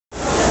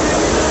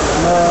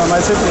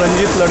myself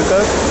Ranjeet.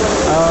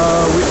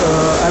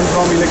 I'm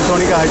from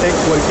Electronica HiTech,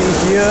 working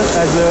here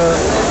as a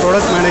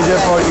product manager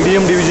for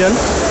EDM division.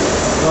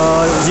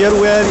 Here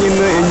we are in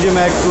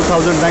NGMAC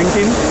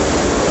 2019.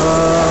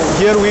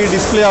 Here we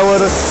display our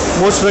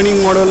most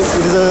running model.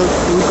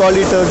 We call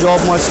it a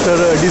Job Master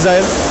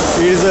Desire.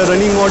 It is a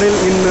running model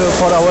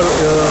for our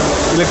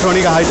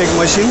Electronica HiTech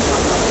machine.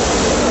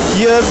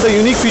 Here the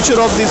unique feature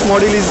of this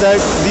model is that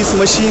this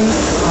machine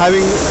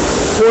having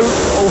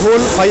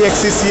whole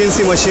 5-axis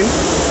CNC machine.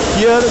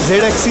 Here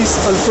Z-axis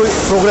also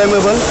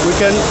programmable. We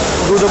can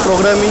do the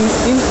programming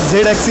in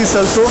Z-axis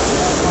also.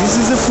 This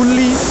is a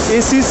fully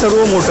AC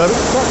servo motor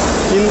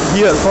in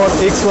here for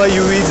X, Y,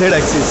 U, V,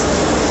 Z-axis.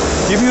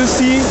 If you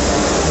see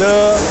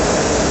the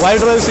wire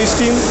drive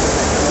system,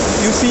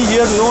 you see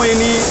here no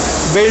any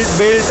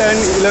belt and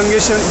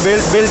elongation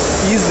belt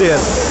is there.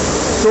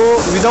 So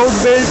without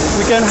belt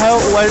we can have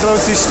wire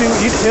drive system.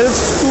 It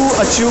helps to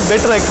achieve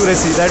better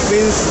accuracy. That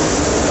means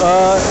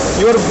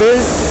your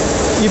belt,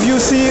 if you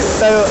see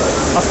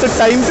after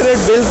time period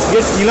belts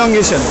get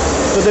elongation.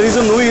 So there is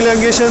no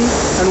elongation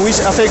and which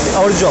affect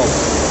our job.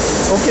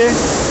 Okay.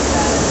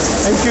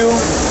 Thank you.